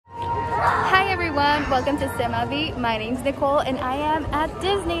everyone, welcome to cestmavie. My name's Nicole and I am at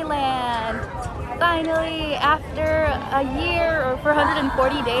Disneyland. Finally, after a year or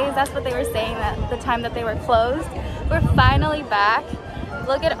 440 days, that's what they were saying at the time that they were closed. We're finally back.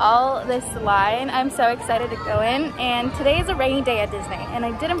 Look at all this line. I'm so excited to go in, and today is a rainy day at Disney and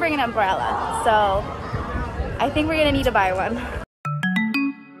I didn't bring an umbrella, so I think we're gonna need to buy one.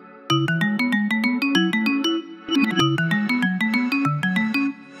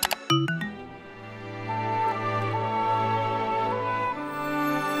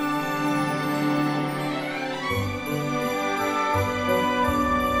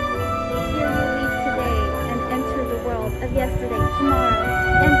 Of yesterday,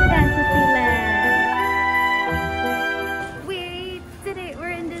 tomorrow, and Fantasyland. We did it!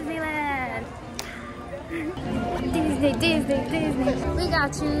 We're in Disneyland! Disney! We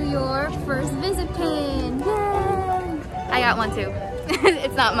got you your first visit pin! Yay! I got one too.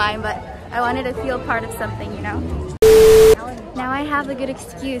 It's not mine, but I wanted to feel part of something, you know? Now I have a good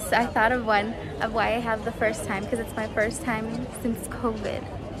excuse. I thought of one of why I have the first time, because it's my first time since COVID.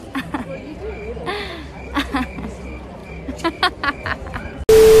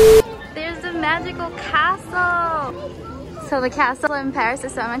 There's a magical castle. So the castle in Paris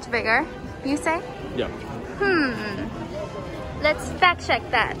is so much bigger, you say? Yeah. Let's fact check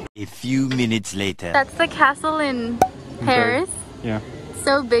that. A few minutes later. That's the castle in Paris. Yeah.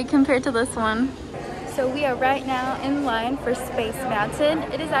 So big compared to this one. So we are right now in line for Space Mountain.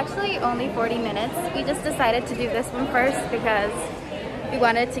 It is actually only 40 minutes. We just decided to do this one first because we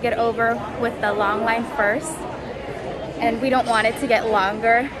wanted to get over with the long line first. And we don't want it to get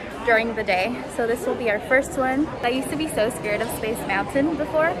longer during the day. So this will be our first one. I used to be so scared of Space Mountain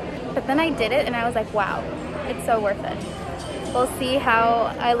before, but then I did it and I was like, wow, it's so worth it. We'll see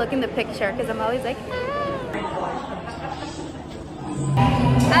how I look in the picture because I'm always like, I'm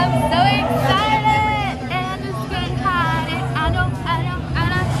so excited and it's getting hot and I know, la la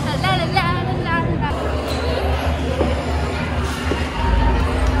la la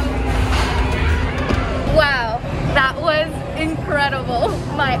la. Wow. That was incredible.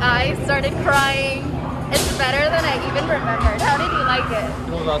 My eyes started crying. It's better than I even remembered. How did you like it?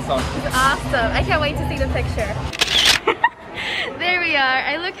 It was awesome. It was awesome. I can't wait to see the picture. There we are.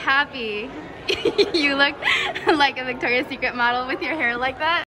 I look happy. You look like a Victoria's Secret model with your hair like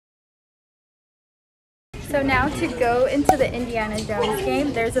that. So now to go into the Indiana Jones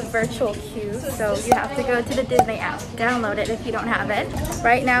game, there's a virtual queue. So you have to go to the Disney app. Download it if you don't have it.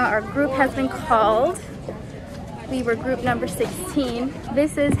 Right now our group has been called. We were group number 16.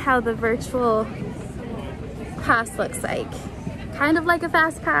 This is how the virtual pass looks like. Kind of like a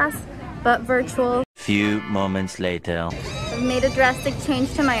fast pass, but virtual. Few moments later. I've made a drastic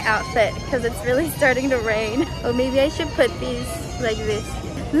change to my outfit because it's really starting to rain. Oh, maybe I should put these like this.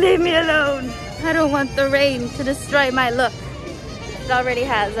 Leave me alone. I don't want the rain to destroy my look. It already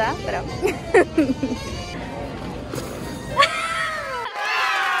has, huh? But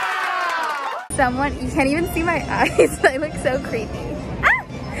someone, you can't even see my eyes. I look so creepy.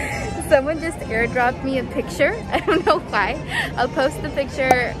 Someone just airdropped me a picture. I don't know why. I'll post the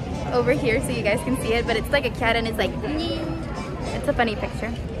picture over here so you guys can see it, but it's like a cat and it's like, it's a funny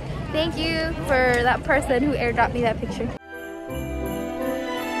picture. Thank you for that person who airdropped me that picture.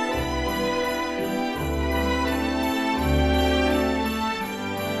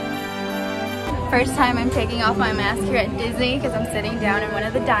 First time I'm taking off my mask here at Disney because I'm sitting down in one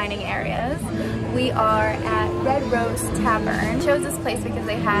of the dining areas. We are at Red Rose Tavern. I chose this place because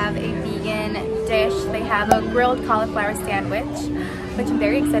they have a vegan dish. They have a grilled cauliflower sandwich, which I'm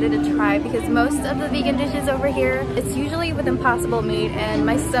very excited to try because most of the vegan dishes over here, it's usually with impossible meat and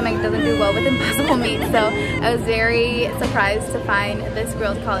my stomach doesn't do well with impossible meat. So I was very surprised to find this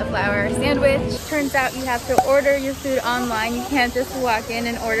grilled cauliflower sandwich. Turns out you have to order your food online. You can't just walk in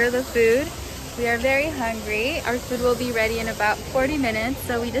and order the food. We are very hungry. Our food will be ready in about 40 minutes,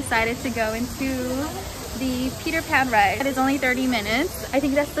 so we decided to go into the Peter Pan ride. It is only 30 minutes. I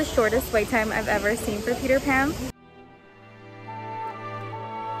think that's the shortest wait time I've ever seen for Peter Pan.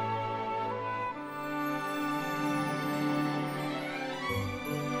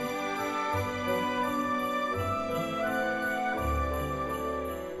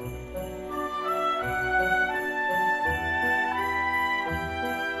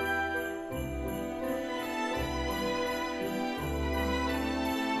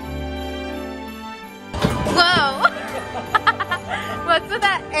 Whoa! What's with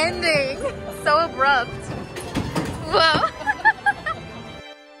that ending? So abrupt. Whoa!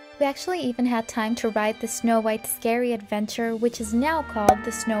 We actually even had time to ride the Snow White Scary Adventure, which is now called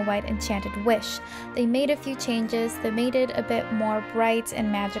the Snow White Enchanted Wish. They made a few changes that made it a bit more bright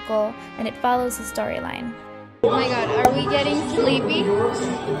and magical, and it follows the storyline. Oh my god, are we getting sleepy?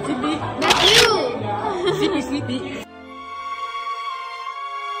 Sleepy. Not you! Sleepy.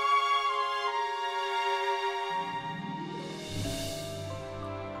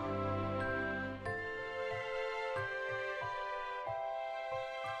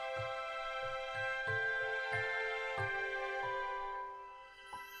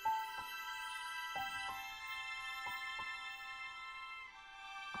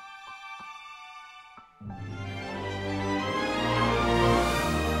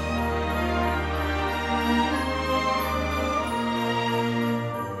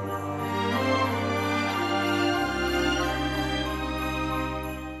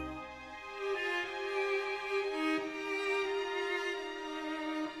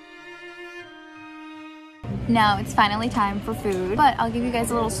 Now it's finally time for food, but I'll give you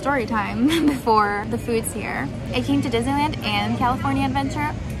guys a little story time before the food's here. I came to Disneyland and California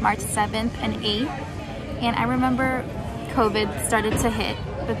Adventure March 7th and 8th, and I remember COVID started to hit,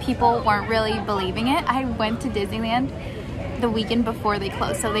 but people weren't really believing it. I went to Disneyland the weekend before they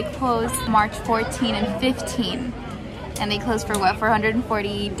closed, so they closed March 14 and 15, and they closed for what, for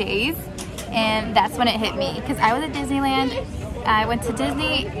 140 days? And that's when it hit me, because I was at Disneyland. I went to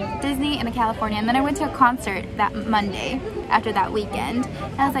Disney and California, and then I went to a concert that Monday after that weekend.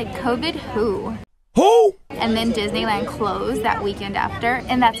 And I was like, COVID who? Who? And then Disneyland closed that weekend after,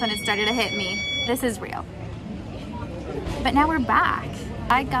 and that's when it started to hit me. This is real. But now we're back.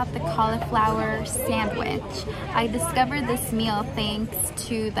 I got the cauliflower sandwich. I discovered this meal thanks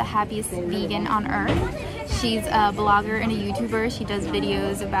to the happiest vegan on earth. She's a blogger and a YouTuber. She does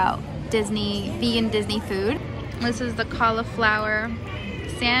videos about vegan Disney food. This is the cauliflower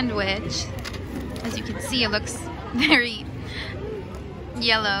sandwich. As you can see, it looks very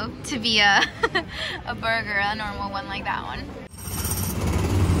yellow to be a burger, a normal one like that one.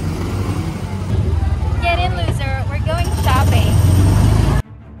 Get in, loser. We're going shopping.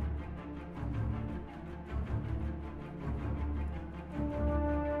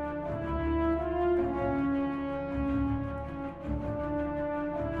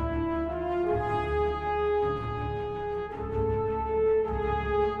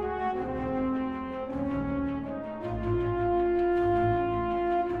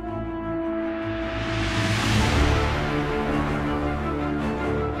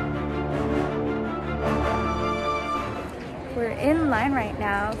 We're in line right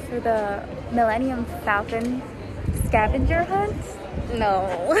now for the Millennium Falcon scavenger hunt.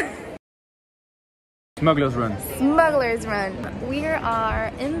 No. Smuggler's Run. Smuggler's Run. We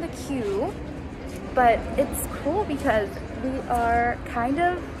are in the queue, but it's cool because we are kind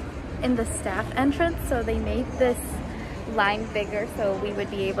of in the staff entrance, so they made this line bigger so we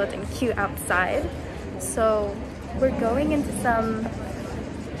would be able to queue outside. So we're going into some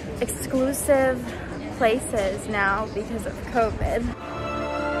exclusive places now because of COVID.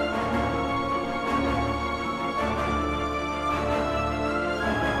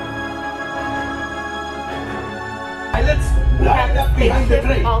 Pilots lined up behind the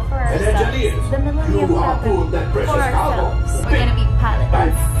train. All for And ourselves. engineers, The Millennium you are Falcon pulled that precious for ourselves. cargo. We're gonna be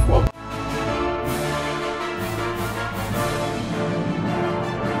pilots.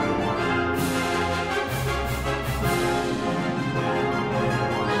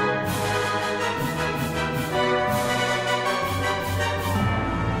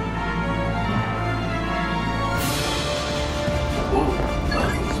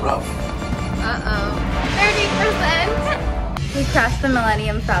 Uh-oh. 30%! We crashed the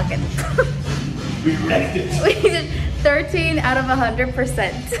Millennium Falcon. We wrecked it. We did 13 out of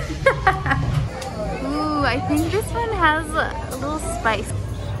 100%. Ooh, I think this one has a little spice.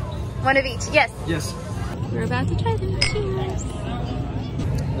 One of each, yes. Yes. We're about to try them. Cheers.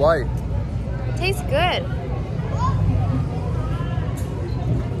 Why? It tastes good.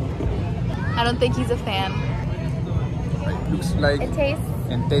 I don't think he's a fan. It looks like It tastes.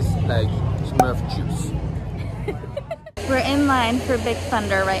 and tastes like Smurf juice. We're in line for Big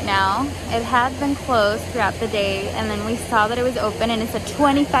Thunder right now. It had been closed throughout the day, and then we saw that it was open, and it's a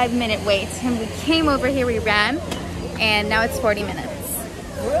 25-minute wait. And we came over here, we ran, and now it's 40 minutes.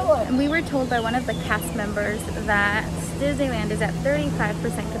 Really? And we were told by one of the cast members that Disneyland is at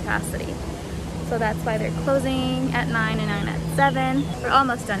 35% capacity. So that's why they're closing at 9 and 9 at 7. We're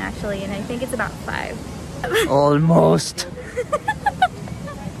almost done actually, and I think it's about 5. Almost.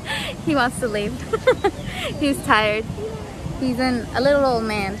 He wants to leave. He's tired. He's a little old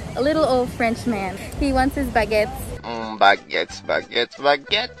man, a little old French man. He wants his baguettes. Baguettes, baguettes,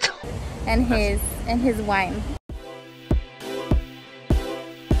 baguette. And his wine.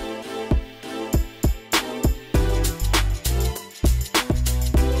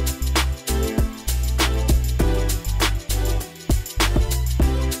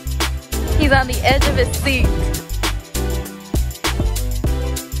 He's on the edge of his seat.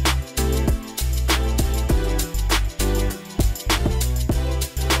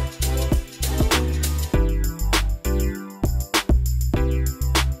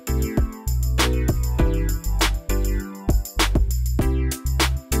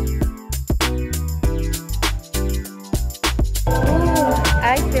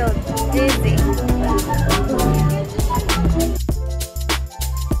 I feel dizzy.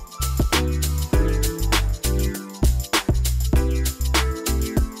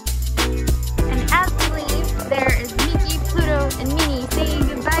 And as we leave, there is Mickey, Pluto, and Minnie saying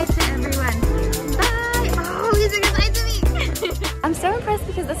goodbye to everyone. Bye! Oh, he's saying goodbye to me! I'm so impressed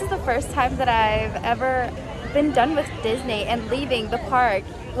because this is the first time that I've ever been done with Disney and leaving the park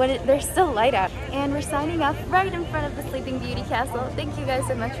when there's still light out. And we're signing off right in front of the Sleeping Beauty Castle. Thank you guys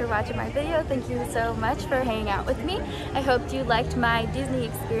so much for watching my video. Thank you so much for hanging out with me. I hope you liked my Disney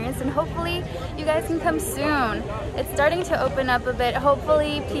experience and hopefully you guys can come soon. It's starting to open up a bit.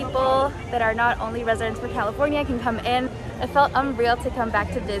 Hopefully people that are not only residents for California can come in. It felt unreal to come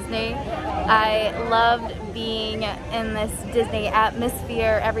back to Disney. I loved being in this Disney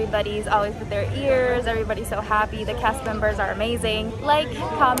atmosphere. Everybody's always with their ears. Everybody's so happy. The cast members are amazing. Like,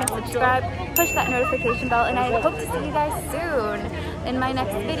 comment, subscribe, push that notification bell, and I hope to see you guys soon in my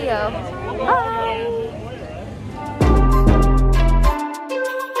next video. Bye!